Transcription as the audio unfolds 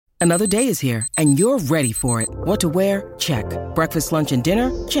Another day is here, and you're ready for it. What to wear? Check. Breakfast, lunch, and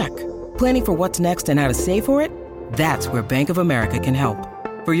dinner? Check. Planning for what's next and how to save for it? That's where Bank of America can help.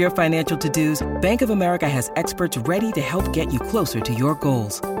 For your financial to-dos, Bank of America has experts ready to help get you closer to your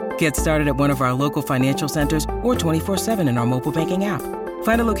goals. Get started at one of our local financial centers or 24/7 in our mobile banking app.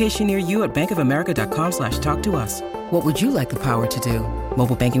 Find a location near you at bankofamerica.com/talktous. What would you like the power to do?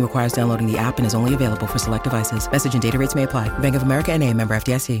 Mobile banking requires downloading the app and is only available for select devices. Message and data rates may apply. Bank of America N.A., member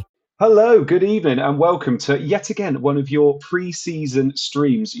FDIC. Hello, good evening, and welcome to yet again one of your pre-season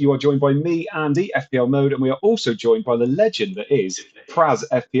streams. You are joined by me, Andy, FPL Mode, and we are also joined by the legend that is Praz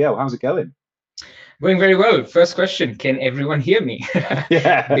FPL. How's it going? Going very well. First question: can everyone hear me?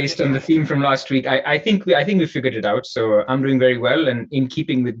 Yeah. Based on the theme from last week, I think we figured it out. So I'm doing very well, and in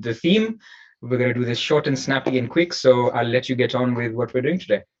keeping with the theme, we're going to do this short and snappy and quick. So I'll let you get on with what we're doing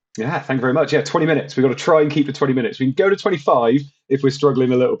today. Yeah, thank you very much. Yeah, 20 minutes. We've got to try and keep it 20 minutes. We can go to 25 if we're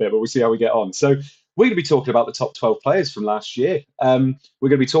struggling a little bit, but we'll see how we get on. So we're going to be talking about the top 12 players from last year. We're going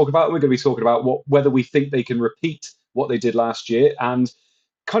to be talking about whether we think they can repeat what they did last year, and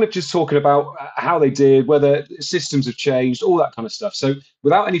kind of just talking about how they did, whether systems have changed, all that kind of stuff. So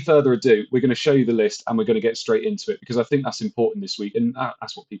without any further ado, we're going to show you the list and we're going to get straight into it because I think that's important this week and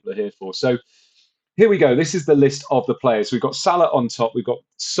that's what people are here for. So here we go. This is the list of the players. We've got Salah on top. We've got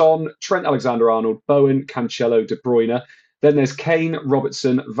Son, Trent Alexander-Arnold, Bowen, Cancelo, De Bruyne. Then there's Kane,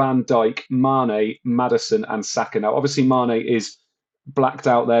 Robertson, Van Dijk, Mane, Maddison, and Saka. Now, obviously, Mane is blacked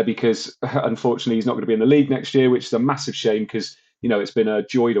out there because, unfortunately, he's not going to be in the league next year, which is a massive shame because, you know, it's been a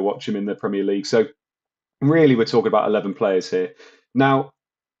joy to watch him in the Premier League. So, really, we're talking about 11 players here. Now,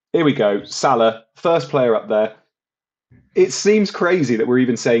 here we go. Salah, first player up there. It seems crazy that we're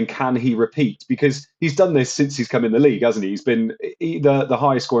even saying, can he repeat? Because he's done this since he's come in the league, hasn't he? He's been either the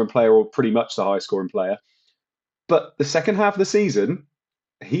highest scoring player or pretty much the highest scoring player. But the second half of the season,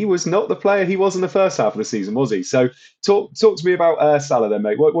 he was not the player he was in the first half of the season, was he? So talk to me about Salah then,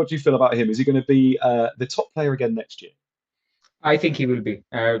 mate. What do you feel about him? Is he going to be the top player again next year? I think he will be.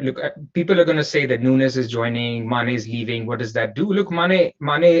 Look, people are going to say that Nunes is joining, Mane is leaving. What does that do? Look,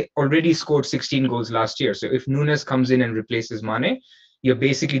 Mane already scored 16 goals last year. So if Nunes comes in and replaces Mane, you're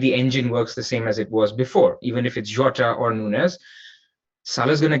basically the engine works the same as it was before, even if it's Jota or Nunes.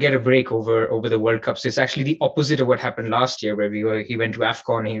 Salah's going to get a break over the World Cup. So it's actually the opposite of what happened last year, where he went to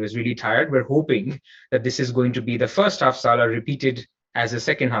AFCON and he was really tired. We're hoping that this is going to be the first half Salah repeated as a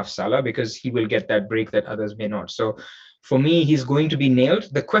second half Salah because he will get that break that others may not. So for me, he's going to be nailed.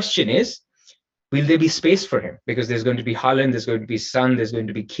 The question is, will there be space for him? Because there's going to be Haaland, there's going to be Son, there's going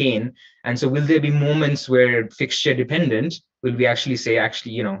to be Kane. And so will there be moments where fixture dependent, will we actually say,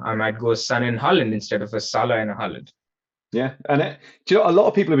 I might go Son and Haaland instead of a Salah and a Haaland? Yeah. And do you know, a lot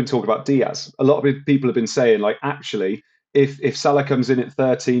of people have been talking about Diaz. A lot of people have been saying, like, actually, if Salah comes in at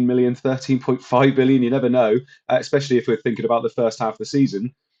 13 million, 13.5 billion, you never know, especially if we're thinking about the first half of the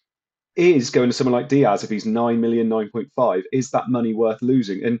season, is going to someone like Diaz, if he's 9 million, 9.5, is that money worth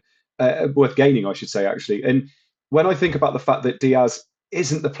losing and worth gaining, I should say, actually. And when I think about the fact that Diaz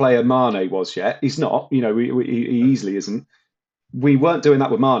isn't the player Mane was yet, he's not, he easily isn't. We weren't doing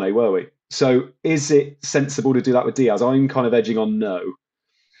that with Mane, were we? So is it sensible to do that with Diaz? I'm kind of edging on no.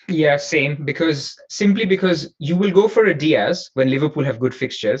 Yeah, same, simply because you will go for a Diaz when Liverpool have good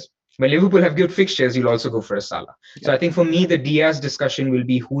fixtures. When Liverpool have good fixtures, you'll also go for a Salah. Yeah. So I think for me, the Diaz discussion will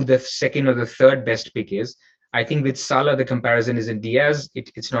be who the second or the third best pick is. I think with Salah, the comparison isn't Diaz.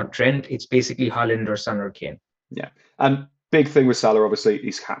 It's not Trent. It's basically Haaland or Son or Kane. Yeah. And big thing with Salah, obviously,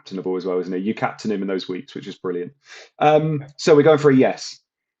 he's captainable as well, isn't he? You captain him in those weeks, which is brilliant. So we're going for a yes.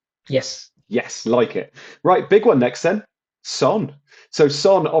 Yes, like it. Right, big one next then. Son. So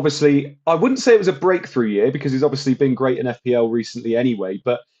Son, obviously, I wouldn't say it was a breakthrough year because he's obviously been great in FPL recently anyway,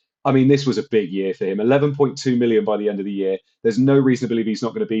 but I mean, this was a big year for him. 11.2 million by the end of the year. There's no reason to believe he's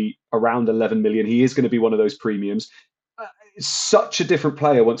not going to be around 11 million. He is going to be one of those premiums. Such a different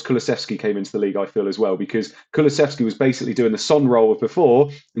player once Kulusevski came into the league, I feel, as well, because Kulusevski was basically doing the Son role of before,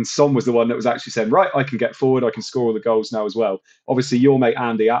 and Son was the one that was actually saying, right, I can get forward, I can score all the goals now as well. Obviously, your mate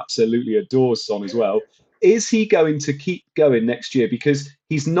Andy absolutely adores Son as well. Is he going to keep going next year? Because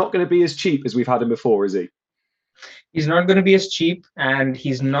he's not going to be as cheap as we've had him before, is he? He's not going to be as cheap, and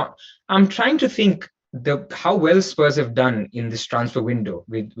he's not. I'm trying to think how well Spurs have done in this transfer window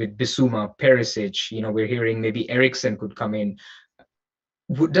with Bissouma, Perisic. We're hearing maybe Eriksen could come in.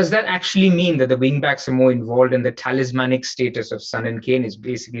 Does that actually mean that the wingbacks are more involved and the talismanic status of Son and Kane is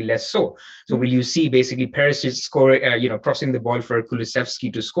basically less so? So will you see basically Perisic score, crossing the ball for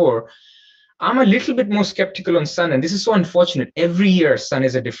Kulusevski to score? I'm a little bit more skeptical on Son, and this is so unfortunate. Every year, Son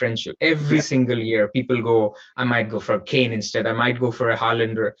is a differential. Every Yeah. single year, people go, I might go for Kane instead. I might go for a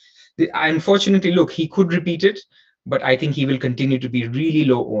Haaland. Unfortunately, look, he could repeat it, but I think he will continue to be really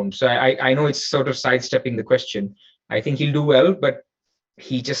low owned. So I know it's sort of sidestepping the question. I think he'll do well, but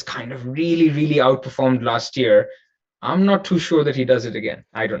he just kind of really, really outperformed last year. I'm not too sure that he does it again.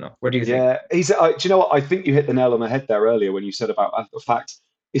 I don't know. What do you think? Yeah, do you know what? I think you hit the nail on the head there earlier when you said about the fact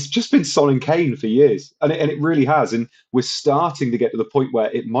it's just been Son and Kane for years, and it really has. And we're starting to get to the point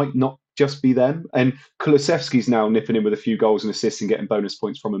where it might not just be them. And Kulusevski's now nipping in with a few goals and assists and getting bonus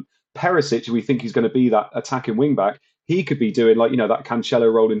points from him. Perisic, we think he's going to be that attacking wing back. He could be doing like that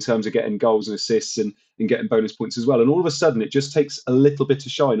Cancelo role in terms of getting goals and assists and getting bonus points as well. And all of a sudden, it just takes a little bit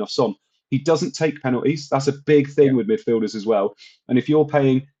of shine off Son. He doesn't take penalties. That's a big thing with midfielders as well. And if you're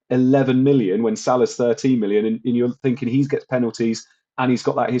paying 11 million when Salah's 13 million and you're thinking he gets penalties and he's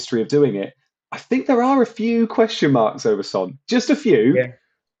got that history of doing it, I think there are a few question marks over Son. Just a few. Yeah.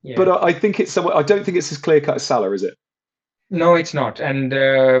 Yeah. But I think it's somewhat, I don't think it's as clear cut as Salah, is it? No, it's not. And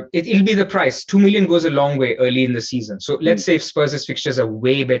it'll be the price. 2 million goes a long way early in the season. So let's say if Spurs' fixtures are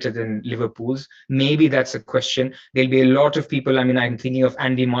way better than Liverpool's, maybe that's a question. There'll be a lot of people. I mean, I'm thinking of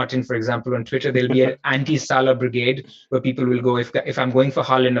Andy Martin, for example, on Twitter. There'll be an anti-Salah brigade where people will go, if I'm going for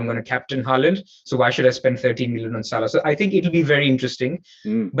Haaland, I'm going to captain Haaland. So why should I spend 13 million on Salah? So I think it'll be very interesting.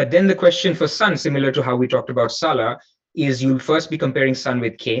 But then the question for Son, similar to how we talked about Salah, is you'll first be comparing Son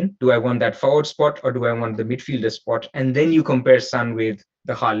with Kane. Do I want that forward spot or do I want the midfielder spot? And then you compare Son with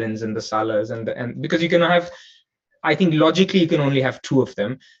the Haalands and the Salahs and because you can have, I think logically you can only have two of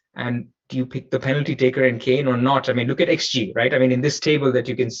them. And do you pick the penalty taker in Kane or not? I mean, look at XG, right? I mean, in this table that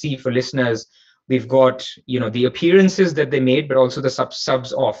you can see for listeners, we've got, the appearances that they made, but also the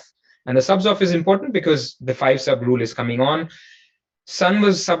subs off. And the subs off is important because the 5-sub rule is coming on. Son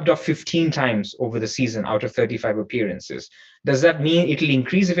was subbed off 15 times over the season out of 35 appearances. Does that mean it'll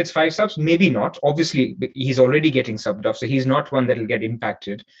increase if it's 5 subs? Maybe not. Obviously, he's already getting subbed off, so he's not one that'll get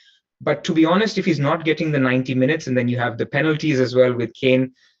impacted. But to be honest, if he's not getting the 90 minutes and then you have the penalties as well with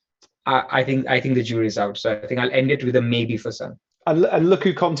Kane, I think the jury's out. So I think I'll end it with a maybe for Son. And look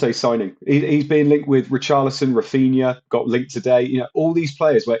who Conte's signing. He's being linked with Richarlison, Rafinha, got linked today. All these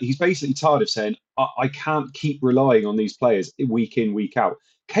players where he's basically tired of saying, I can't keep relying on these players week in, week out.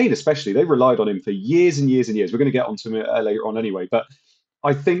 Kane especially, they relied on him for years and years and years. We're going to get onto him later on anyway. But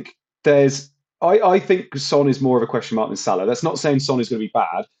I think I think Son is more of a question mark than Salah. That's not saying Son is going to be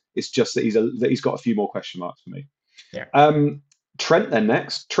bad. It's just that he's got a few more question marks for me. Yeah. Trent then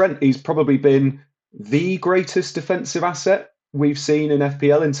next. Trent, he's probably been the greatest defensive asset we've seen in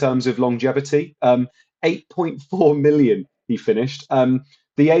FPL in terms of longevity. 8.4 million he finished.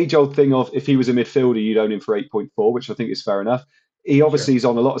 The age-old thing of if he was a midfielder, you'd own him for 8.4, which I think is fair enough. He obviously is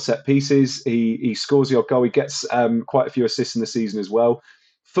on a lot of set pieces. He scores the odd goal. He gets quite a few assists in the season as well.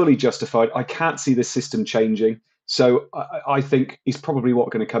 Fully justified. I can't see this system changing. So I think he's probably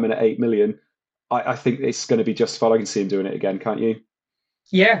going to come in at 8 million. I think it's going to be justified. I can see him doing it again, can't you?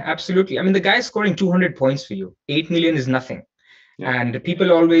 Yeah, absolutely. I mean, the guy's scoring 200 points for you. 8 million is nothing. And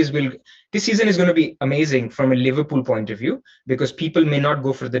people always will. This season is going to be amazing from a Liverpool point of view because people may not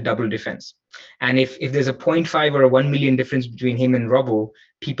go for the double defense. And if there's a 0.5 or a 1 million difference between him and Robbo,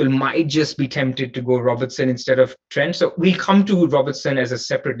 people might just be tempted to go Robertson instead of Trent. So we'll come to Robertson as a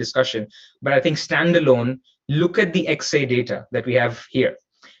separate discussion. But I think standalone, look at the XA data that we have here.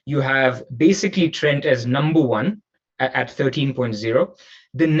 You have basically Trent as number one at 13.0.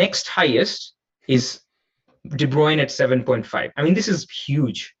 The next highest is De Bruyne at 7.5. I mean, this is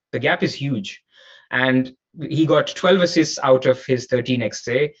huge. The gap is huge. And he got 12 assists out of his 13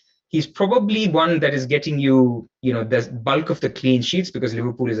 XA. He's probably one that is getting you, the bulk of the clean sheets because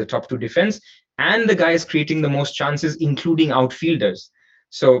Liverpool is a top 2 defense. And the guy is creating the most chances, including outfielders.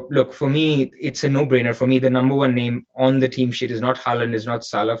 So look, for me, it's a no-brainer. For me, the number one name on the team sheet is not Haaland, is not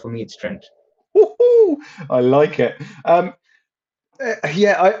Salah. For me, it's Trent. Woo-hoo! I like it.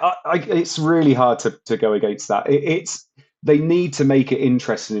 It's really hard to go against that. They need to make it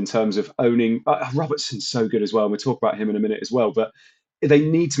interesting in terms of owning. Robertson's so good as well. And we'll talk about him in a minute as well. But they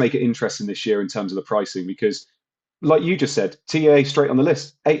need to make it interesting this year in terms of the pricing because, like you just said, TA straight on the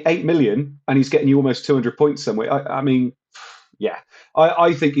list, 8 million, and he's getting you almost 200 points somewhere. I mean, yeah,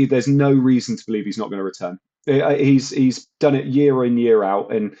 I think there's no reason to believe he's not going to return. He's done it year in, year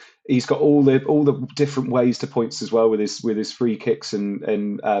out, and he's got all the different ways to points as well with his free kicks and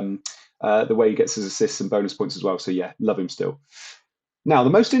the way he gets his assists and bonus points as well. So yeah, love him still. Now, the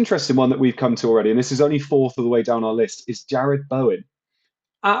most interesting one that we've come to already, and this is only 4th of the way down our list, is Jared Bowen.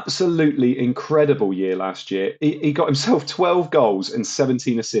 absolutely incredible year last year. He got himself 12 goals and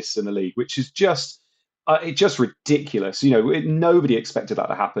 17 assists in the league, which is just ridiculous. Nobody expected that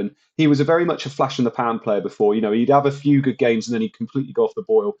to happen. He was a very much a flash in the pan player before. He'd have a few good games and then he'd completely go off the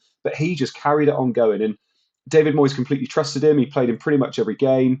boil. But he just carried it on going. And David Moyes completely trusted him. He played in pretty much every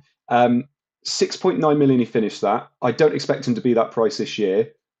game. 6.9 million he finished that. I don't expect him to be that price this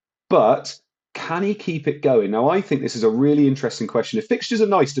year. But can he keep it going? Now, I think this is a really interesting question. If fixtures are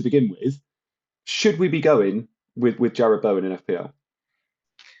nice to begin with, should we be going with Jarrod Bowen in FPL?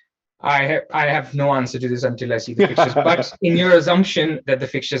 I have no answer to this until I see the fixtures. But in your assumption that the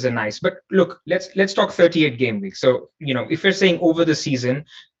fixtures are nice, but look, let's talk 38 game week. So if you're saying over the season,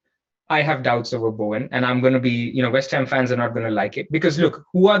 I have doubts over Bowen, and I'm going to be, West Ham fans are not going to like it because look,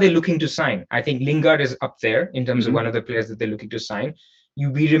 who are they looking to sign? I think Lingard is up there in terms of one of the players that they're looking to sign.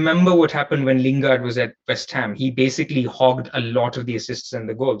 We remember what happened when Lingard was at West Ham. He basically hogged a lot of the assists and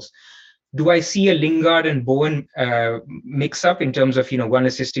the goals. Do I see a Lingard and Bowen mix up in terms of one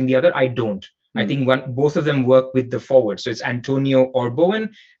assisting the other? I don't. I think both of them work with the forward. So it's Antonio or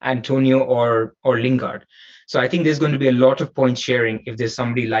Bowen, Antonio or Lingard. So I think there's going to be a lot of point sharing if there's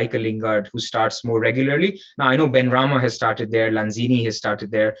somebody like a Lingard who starts more regularly. Now, I know Benrahma has started there, Lanzini has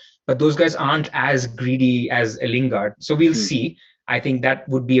started there, but those guys aren't as greedy as a Lingard. So we'll see. I think that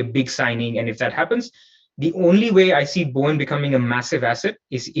would be a big signing. And if that happens, the only way I see Bowen becoming a massive asset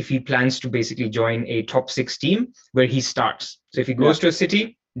is if he plans to basically join a top 6 team where he starts. So if he goes to a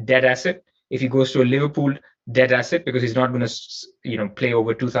City, dead asset. If he goes to a Liverpool, dead asset because he's not going to, play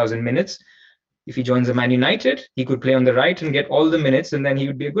over 2,000 minutes. If he joins a Man United, he could play on the right and get all the minutes, and then he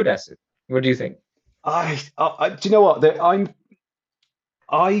would be a good asset. What do you think? Do you know what?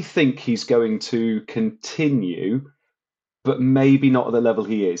 I think he's going to continue, but maybe not at the level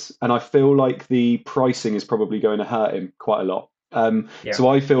he is. And I feel like the pricing is probably going to hurt him quite a lot. So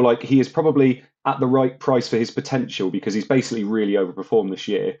I feel like he is probably at the right price for his potential because he's basically really overperformed this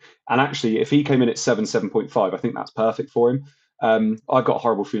year. And actually, if he came in at 7.5, I think that's perfect for him. I've got a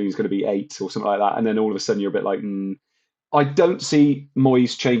horrible feeling he's going to be 8 or something like that. And then all of a sudden you're a bit like, I don't see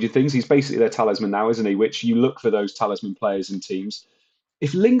Moyes changing things. He's basically their talisman now, isn't he? Which you look for those talisman players and teams.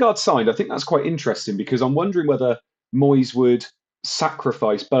 If Lingard signed, I think that's quite interesting because I'm wondering whether Moyes would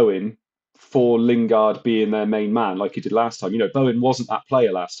sacrifice Bowen for Lingard being their main man like he did last time. Bowen wasn't that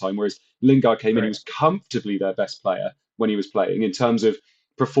player last time, whereas Lingard came in, he was comfortably their best player when he was playing in terms of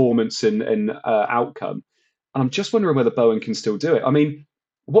performance and outcome. And I'm just wondering whether Bowen can still do it. I mean,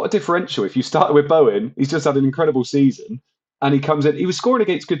 what a differential. If you started with Bowen, he's just had an incredible season and he comes in, he was scoring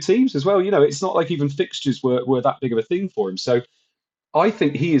against good teams as well. It's not like even fixtures were that big of a thing for him. So I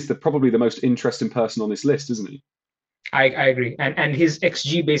think he is probably the most interesting person on this list, isn't he? I agree. And his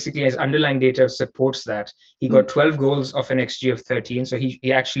XG basically, his underlying data supports that. He got 12 goals off an XG of 13. So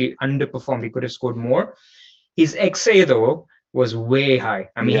he actually underperformed. He could have scored more. His XA, though, was way high.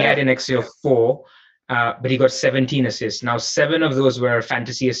 I mean, he had an XA of 4, but he got 17 assists. Now, 7 of those were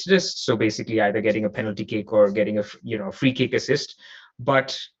fantasy assists. So basically either getting a penalty kick or getting a free kick assist.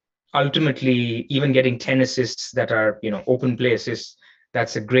 But ultimately, even getting 10 assists that are, open play assists,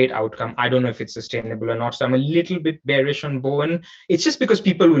 that's a great outcome. I don't know if it's sustainable or not. So I'm a little bit bearish on Bowen. It's just because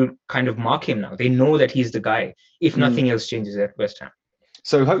people will kind of mark him now. They know that he's the guy, if nothing else changes at West Ham.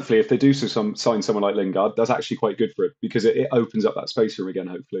 So hopefully if they do sign someone like Lingard, that's actually quite good for it because it opens up that space for him again,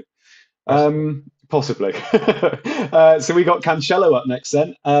 hopefully. Possibly. So we got Cancelo up next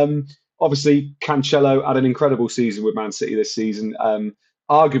then. Obviously, Cancelo had an incredible season with Man City this season.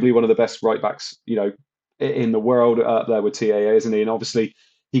 Arguably one of the best right backs, in the world up there with TAA, isn't he? And obviously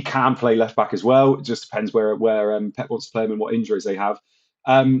he can play left back as well. It just depends where Pep wants to play him and what injuries they have.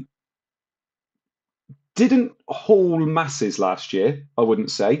 Didn't haul masses last year, I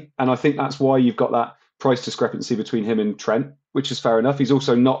wouldn't say. And I think that's why you've got that price discrepancy between him and Trent, which is fair enough. He's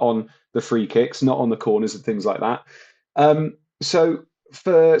also not on the free kicks, not on the corners and things like that. So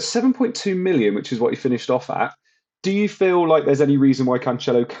for 7.2 million, which is what he finished off at, do you feel like there's any reason why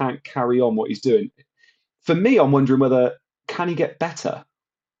Cancelo can't carry on what he's doing? For me, I'm wondering whether can he get better?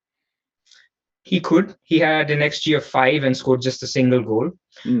 He could. He had an XG of 5 and scored just a single goal.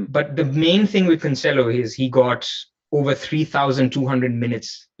 But the main thing with Cancelo is he got over 3,200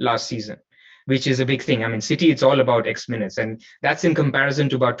 minutes last season, which is a big thing. I mean, City, it's all about X minutes. And that's in comparison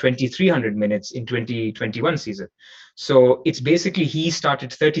to about 2,300 minutes in 2021 season. So it's basically he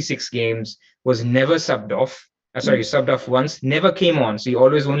started 36 games, was never subbed off. Subbed off once, never came on. So he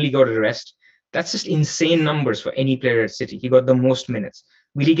always only got a rest. That's just insane numbers for any player at City. He got the most minutes.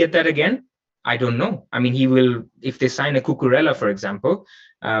 Will he get that again? I don't know. I mean, he will, if they sign a Cucurella, for example,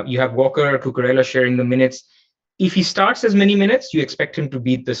 you have Walker, Cucurella sharing the minutes. if he starts as many minutes, you expect him to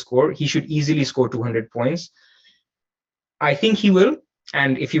beat the score. He should easily score 200 points. I think he will.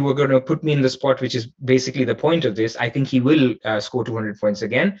 And if you were going to put me in the spot, which is basically the point of this, I think he will score 200 points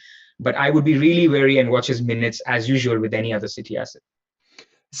again. But I would be really wary and watch his minutes as usual with any other City asset.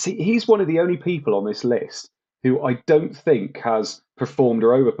 See, he's one of the only people on this list who I don't think has performed or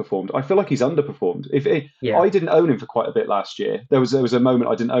overperformed. I feel like he's underperformed. I didn't own him for quite a bit last year. There was a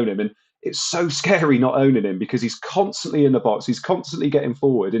moment I didn't own him, and it's so scary not owning him because he's constantly in the box. He's constantly getting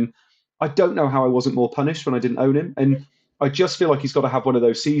forward, and I don't know how I wasn't more punished when I didn't own him. And I just feel like he's got to have one of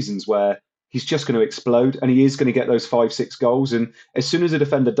those seasons where he's just going to explode and he is going to get those 5-6 goals. And as soon as a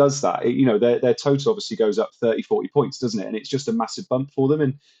defender does that, their total obviously goes up 30, 40 points, doesn't it? And it's just a massive bump for them.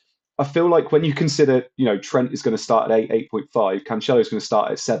 And I feel like when you consider, Trent is going to start at 8.5, Cancelo is going to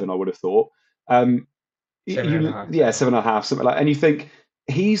start at 7, I would have thought. 7.5. Yeah, 7.5, something like that. And you think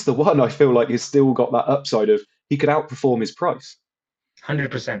he's the one I feel like has still got that upside of he could outperform his price.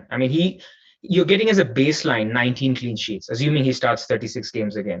 100%. I mean, you're getting as a baseline 19 clean sheets, assuming he starts 36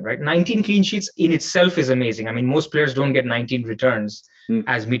 games again, right? 19 clean sheets in itself is amazing. I mean, most players don't get 19 returns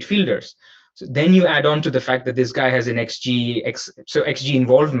as midfielders. So then you add on to the fact that this guy has an XG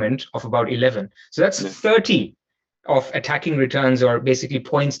involvement of about 11. So that's 30 of attacking returns, or basically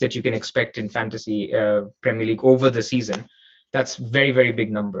points that you can expect in fantasy Premier League over the season. That's very, very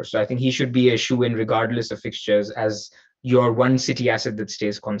big number. So I think he should be a shoe-in regardless of fixtures as your one City asset that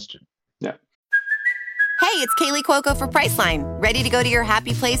stays constant. Yeah. Hey, it's Kaylee Cuoco for Priceline. Ready to go to your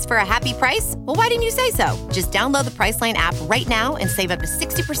happy place for a happy price? Well, why didn't you say so? Just download the Priceline app right now and save up to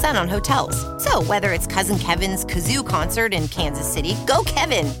 60% on hotels. So whether it's Cousin Kevin's Kazoo Concert in Kansas City, go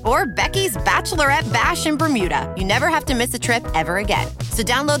Kevin, or Becky's Bachelorette Bash in Bermuda, you never have to miss a trip ever again. So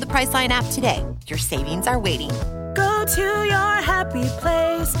download the Priceline app today. Your savings are waiting. Go to your happy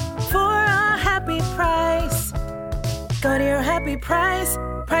place for a happy price. Go to your happy price,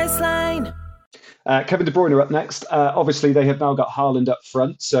 Priceline. Kevin De Bruyne are up next. Obviously, they have now got Haaland up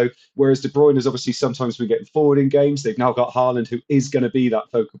front. So whereas De Bruyne has obviously sometimes been getting forward in games, they've now got Haaland, who is going to be that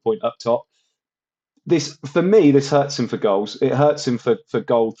focal point up top. For me, this hurts him for goals. It hurts him for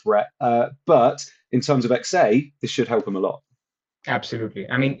goal threat. But in terms of XA, this should help him a lot. Absolutely.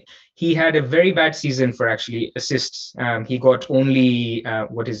 I mean, he had a very bad season for actually assists. He got only, 8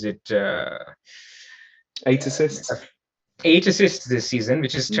 assists? 8 assists this season,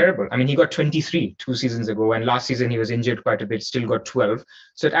 which is terrible. I mean, he got 23 2 seasons ago, and last season he was injured quite a bit, still got 12.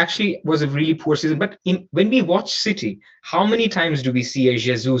 So it actually was a really poor season. But when we watch City, how many times do we see a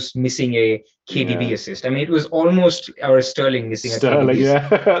Jesus missing a KDB assist? I mean, it was almost our Sterling missing a KDB. Yeah,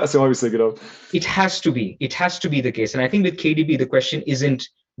 that's what I was thinking of. It has to be the case. And I think with KDB, the question isn't,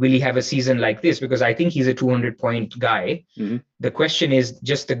 will he have a season like this? Because I think he's a 200-point guy. Mm-hmm. The question is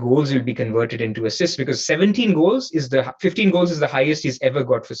just the goals will be converted into assists, because 15 goals is the highest he's ever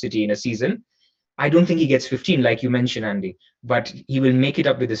got for City in a season. I don't think he gets 15, like you mentioned, Andy, but he will make it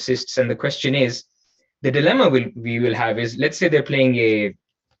up with assists. And the question is, the dilemma we will have is, let's say they're playing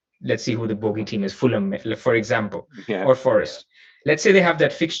let's see who the bogey team is, Fulham, for example, or Forest. Let's say they have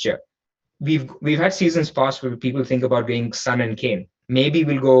that fixture. We've had seasons past where people think about going Son and Kane. Maybe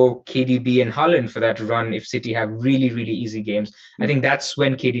we'll go KDB and Haaland for that run if City have really, really easy games. I think that's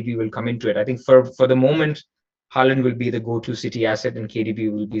when KDB will come into it. I think for the moment, Haaland will be the go-to City asset and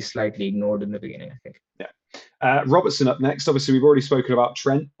KDB will be slightly ignored in the beginning, I think. Yeah. Robertson up next. Obviously, we've already spoken about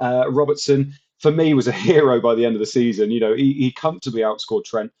Trent. Robertson, for me, was a hero by the end of the season. He comfortably outscored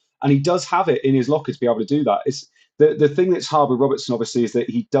Trent, and he does have it in his locker to be able to do that. It's the thing that's hard with Robertson, obviously, is that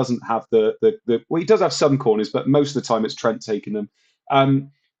he doesn't have well, he does have some corners, but most of the time it's Trent taking them.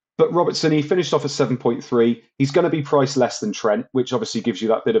 But Robertson, he finished off at 7.3. He's going to be priced less than Trent, which obviously gives you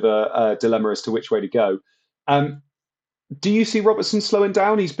that bit of a dilemma as to which way to go. Do you see Robertson slowing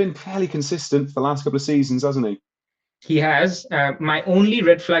down? He's been fairly consistent for the last couple of seasons, hasn't he? He has. My only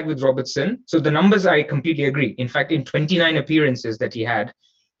red flag with Robertson, so the numbers I completely agree. In fact, in 29 appearances that he had,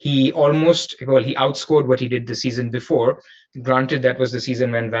 he outscored what he did the season before. Granted, that was the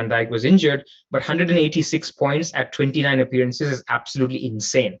season when Van Dijk was injured, but 186 points at 29 appearances is absolutely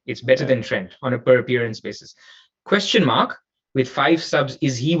insane. It's better than Trent on a per appearance basis. Question mark, with 5 subs,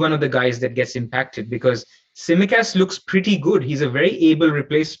 is he one of the guys that gets impacted? Because Tsimikas looks pretty good. He's a very able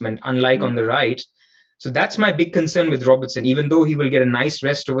replacement, unlike on the right. So that's my big concern with Robertson. Even though he will get a nice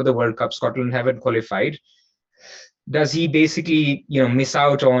rest over the World Cup, Scotland haven't qualified. Does he basically, miss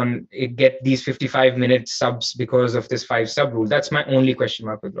out on get these 55-minute subs because of this 5 sub rule? That's my only question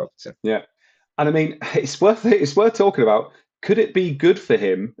mark with Robertson. Yeah, and I mean, it's worth talking about. Could it be good for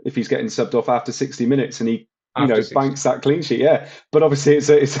him if he's getting subbed off after 60 minutes and he, banks that clean sheet? Yeah, but obviously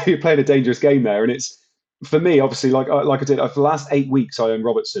it's you're playing a dangerous game there, and it's for me, obviously, like I did for the last 8 weeks, I own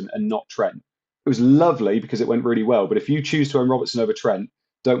Robertson and not Trent. It was lovely because it went really well. But if you choose to own Robertson over Trent,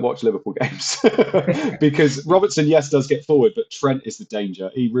 don't watch Liverpool games because Robertson, yes, does get forward, but Trent is the danger.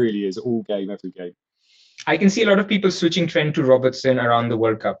 He really is all game, every game. I can see a lot of people switching Trent to Robertson around the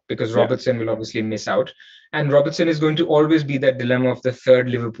World Cup because Robertson will obviously miss out. And Robertson is going to always be that dilemma of the third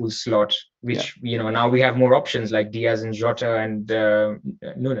Liverpool slot, which, now we have more options like Diaz and Jota and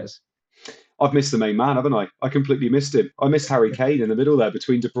Nunes. I've missed the main man, haven't I? I completely missed him. I missed Harry Kane in the middle there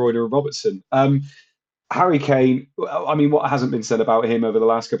between De Bruyne and Robertson. Harry Kane, I mean, what hasn't been said about him over the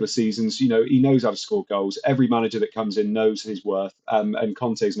last couple of seasons? He knows how to score goals. Every manager that comes in knows his worth, and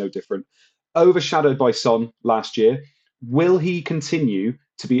Conte's no different. Overshadowed by Son last year. Will he continue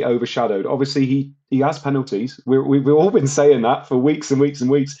to be overshadowed? Obviously, he has penalties. We've all been saying that for weeks and weeks and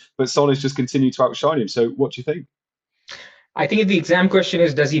weeks, but Son has just continued to outshine him. So what do you think? I think if the exam question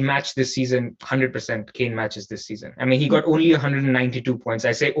is, does he match this season? 100% Kane matches this season. I mean, he got only 192 points.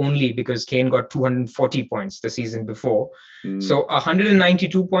 I say only because Kane got 240 points the season before. So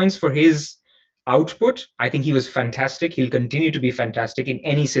 192 points for his output. I think he was fantastic. He'll continue to be fantastic in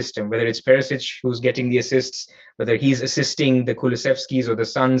any system, whether it's Perisic who's getting the assists, whether he's assisting the Kulusevskis or the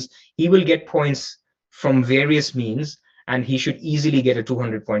Sons. He will get points from various means, and he should easily get a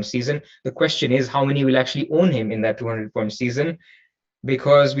 200-point season. The question is, how many will actually own him in that 200-point season?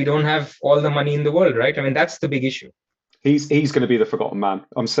 Because we don't have all the money in the world, right? I mean, that's the big issue. He's going to be the forgotten man.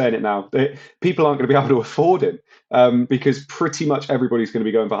 I'm saying it now. People aren't going to be able to afford him because pretty much everybody's going to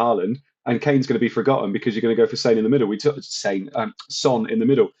be going for Haaland, and Kane's going to be forgotten because you're going to go for Son in the middle. Son in the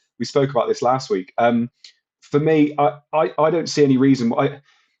middle. We spoke about this last week. For me, I don't see any reason why.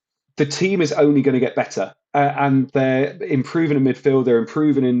 The team is only going to get better. And they're improving in midfield. They're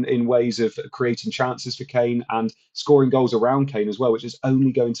improving in ways of creating chances for Kane and scoring goals around Kane as well, which is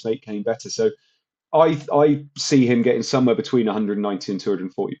only going to make Kane better. So I see him getting somewhere between 190 and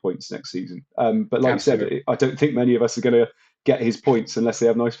 240 points next season. But like Absolutely. You said, I don't think many of us are going to get his points unless they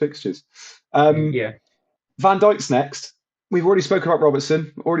have nice fixtures. Van Dijk's next. We've already spoken about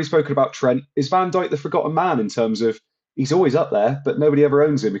Robertson, already spoken about Trent. Is Van Dijk the forgotten man in terms of he's always up there, but nobody ever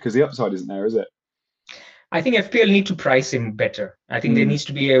owns him because the upside isn't there, is it? I think FPL need to price him better. I think there needs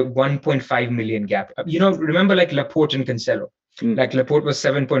to be a 1.5 million gap. Remember like Laporte and Cancelo. Like Laporte was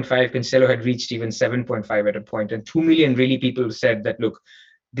 7.5, Cancelo had reached even 7.5 at a point. And 2 million really people said that, look,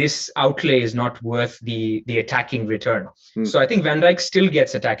 this outlay is not worth the attacking return. So I think Van Dijk still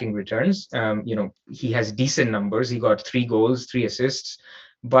gets attacking returns. He has decent numbers. He got 3 goals, 3 assists,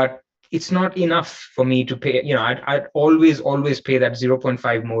 but it's not enough for me to pay. I'd always pay that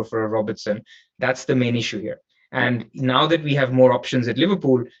 0.5 more for a Robertson. That's the main issue here. And now that we have more options at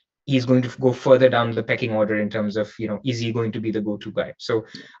Liverpool, he's going to go further down the pecking order in terms of, is he going to be the go-to guy? So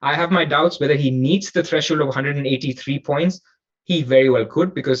I have my doubts whether he meets the threshold of 183 points. He very well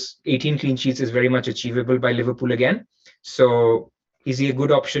could, because 18 clean sheets is very much achievable by Liverpool again. So is he a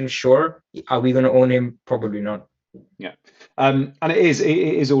good option? Sure. Are we going to own him? Probably not. Yeah. And it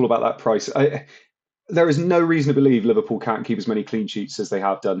is all about that price. There is no reason to believe Liverpool can't keep as many clean sheets as they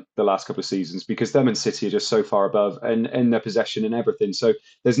have done the last couple of seasons, because them and City are just so far above and their possession and everything. So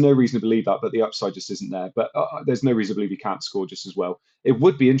there's no reason to believe that, but the upside just isn't there. But there's no reason to believe he can't score just as well. It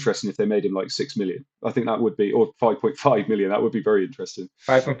would be interesting if they made him like 6 million. I think that would be, or 5.5 million. That would be very interesting.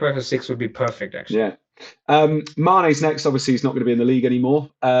 5.5 or 6 would be perfect, actually. Yeah. Mane's next. Obviously, he's not going to be in the league anymore.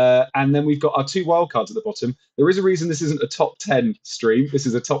 And then we've got our 2 wildcards at the bottom. There is a reason this isn't a top 10 stream. This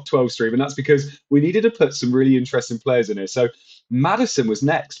is a top 12 stream. And that's because we needed to put some really interesting players in here. So Maddison was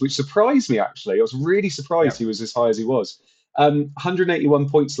next, which surprised me, actually. I was really surprised he was as high as he was. 181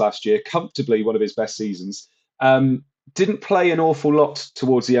 points last year, comfortably one of his best seasons. Didn't play an awful lot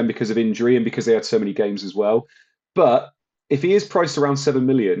towards the end because of injury and because they had so many games as well. But if he is priced around 7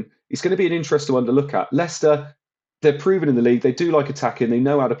 million, it's going to be an interesting one to look at. Leicester, they're proven in the league. They do like attacking. They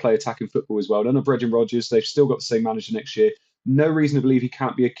know how to play attacking football as well. None of Brendan Rodgers. They've still got the same manager next year. No reason to believe he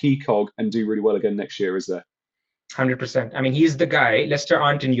can't be a key cog and do really well again next year, is there? 100%. I mean, he's the guy. Leicester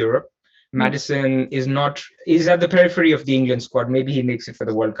aren't in Europe. Maddison is at the periphery of the England squad. Maybe he makes it for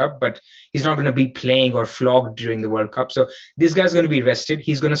the World Cup, but he's not going to be playing or flogged during the World Cup. So this guy's going to be rested.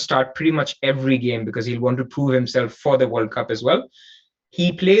 He's going to start pretty much every game because he'll want to prove himself for the World Cup as well.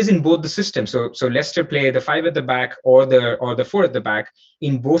 He plays in both the systems. So Leicester play the 5 at the back or the 4 at the back.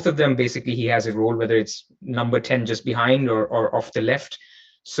 In both of them, basically, he has a role, whether it's number 10 just behind or off the left.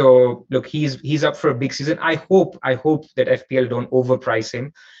 So look, he's up for a big season. I hope that FPL don't overprice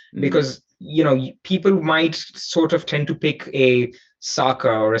him, because people might sort of tend to pick a Saka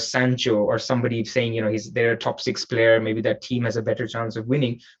or a Sancho or somebody saying, they're a top 6 player, maybe that team has a better chance of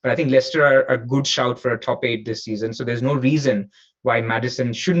winning. But I think Leicester are a good shout for a top 8 this season. So there's no reason why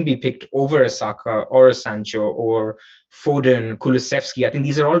Maddison shouldn't be picked over a Saka or a Sancho or Foden, Kulusevski. I think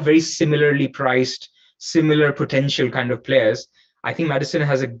these are all very similarly priced, similar potential kind of players. I think Maddison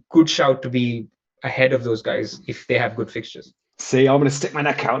has a good shout to be ahead of those guys if they have good fixtures. See, I'm going to stick my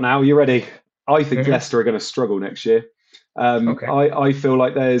neck out now. You ready? I think Leicester are going to struggle next year. Okay. I feel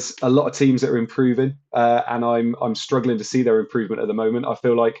like there's a lot of teams that are improving, and I'm struggling to see their improvement at the moment. I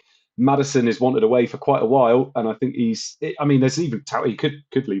feel like Maddison is wanted away for quite a while, and I think there's even he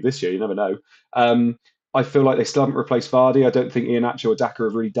could leave this year. You never know. I feel like they still haven't replaced Vardy. I don't think Iheanacho or Daka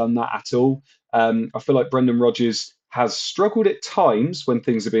have really done that at all. I feel like Brendan Rodgers has struggled at times when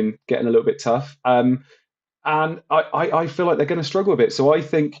things have been getting a little bit tough. And I feel like they're going to struggle a bit. So I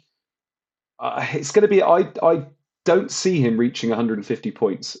think it's going to be, I don't see him reaching 150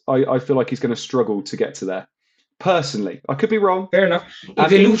 points. I feel like he's going to struggle to get to there. Personally, I could be wrong. Fair enough.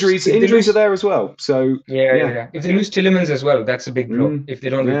 And injuries are there as well. So yeah. If they lose Tielemans as well, that's a big blow. If they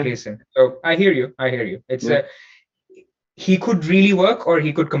don't replace him. So I hear you. It's he could really work, or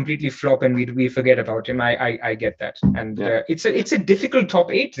he could completely flop, and we forget about him. I get that, and it's a difficult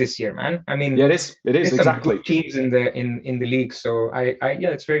top 8 this year, man. I mean, it is exactly good teams in the league. So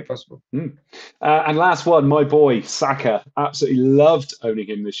it's very possible. And last one, my boy Saka. Absolutely loved owning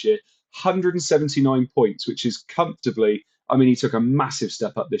him this year. 179 points, which is comfortably. I mean, he took a massive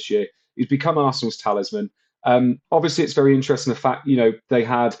step up this year. He's become Arsenal's talisman. Obviously, it's very interesting the fact they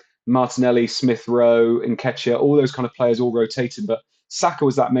had Martinelli, Smith Rowe, Nketiah, all those kind of players all rotating, but Saka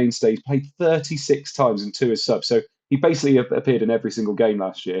was that mainstay. He played 36 times and 2 as sub, so he basically appeared in every single game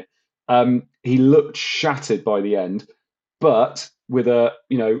last year. He looked shattered by the end, but with a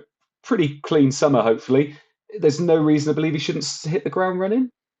pretty clean summer, hopefully, there's no reason to believe he shouldn't hit the ground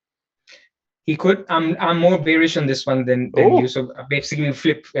running. He could. I'm more bearish on this one than you. So basically, we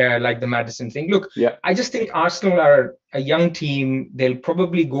flip like the Maddison thing. Look, I just think Arsenal are a young team. They'll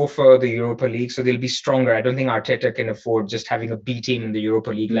probably go for the Europa League, so they'll be stronger. I don't think Arteta can afford just having a B team in the Europa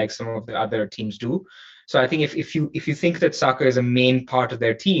League like some of the other teams do. So I think if you think that Saka is a main part of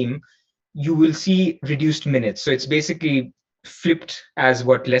their team, you will see reduced minutes. So it's basically flipped as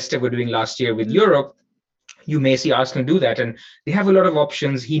what Leicester were doing last year with Europe. You may see Arsenal do that, and they have a lot of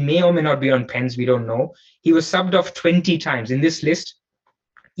options. He may or may not be on pens. We don't know. He was subbed off 20 times in this list,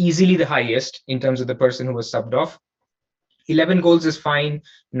 easily the highest in terms of the person who was subbed off. 11 goals is fine.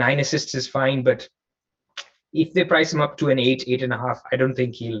 9 assists is fine. But if they price him up to an 8, 8.5, I don't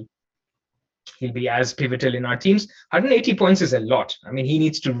think he'll be as pivotal in our teams. 180 points is a lot. I mean, he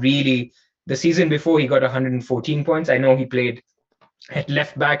needs to really. The season before, he got 114 points. I know he played at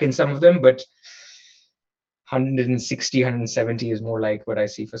left back in some of them, but 160, 170 is more like what I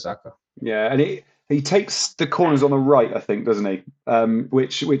see for Saka. Yeah, and he takes the corners on the right, I think, doesn't he?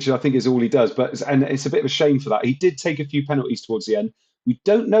 Which I think is all he does. And it's a bit of a shame for that. He did take a few penalties towards the end. We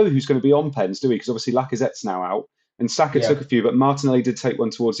don't know who's going to be on pens, do we? Because obviously Lacazette's now out, and Saka took a few, but Martinelli did take one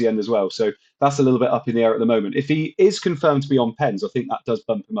towards the end as well. So that's a little bit up in the air at the moment. If he is confirmed to be on pens, I think that does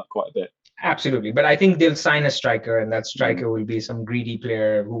bump him up quite a bit. Absolutely. But I think they'll sign a striker, and that striker will be some greedy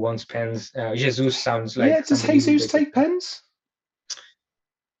player who wants pens. Jesus sounds like... Yeah, does Jesus take pens?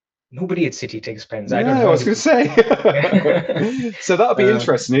 Nobody at City takes pens. No, I don't know. I was going to say. So that'll be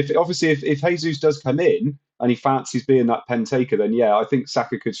interesting. If Jesus does come in and he fancies being that pen taker, then I think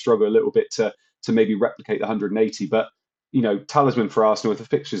Saka could struggle a little bit to maybe replicate the 180. But, talisman for Arsenal, if the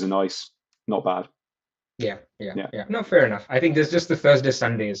fixtures are nice, not bad. Yeah. No, fair enough. I think there's just the Thursday,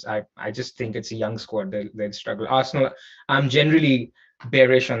 Sundays. I just think it's a young squad. They'll struggle. Arsenal, I'm generally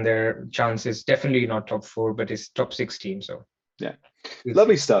bearish on their chances. Definitely not top 4, but it's top 6 team. So yeah,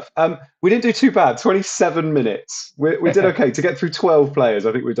 lovely stuff. We didn't do too bad. 27 minutes. We did okay to get through 12 players.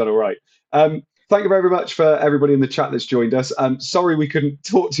 I think we've done all right. Thank you very much for everybody in the chat that's joined us. Sorry we couldn't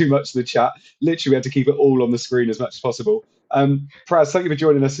talk too much to the chat. Literally, we had to keep it all on the screen as much as possible. Praz, thank you for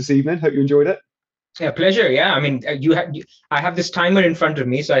joining us this evening. Hope you enjoyed it. Yeah, pleasure. Yeah, I mean, I have this timer in front of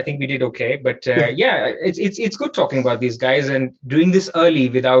me, so I think we did okay. But it's good talking about these guys, and doing this early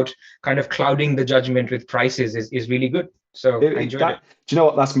without kind of clouding the judgment with prices is really good. So I enjoyed it. Do you know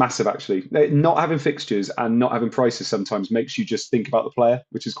what? That's massive, actually. Not having fixtures and not having prices sometimes makes you just think about the player,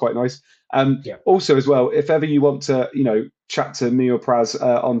 which is quite nice. Also, as well, if ever you want to, chat to me or Praz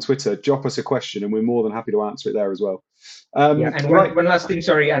on Twitter, drop us a question, and we're more than happy to answer it there as well. And one last thing,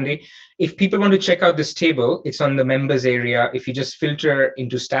 sorry, Andy. If people want to check out this table, it's on the members area. If you just filter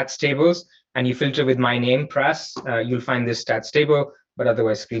into stats tables and you filter with my name, Praz, you'll find this stats table, but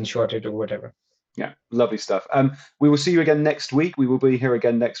otherwise screenshot it or whatever. Yeah, lovely stuff. We will see you again next week. We will be here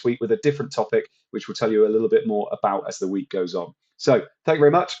again next week with a different topic, which we'll tell you a little bit more about as the week goes on. So thank you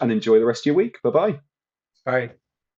very much and enjoy the rest of your week. Bye-bye. Bye.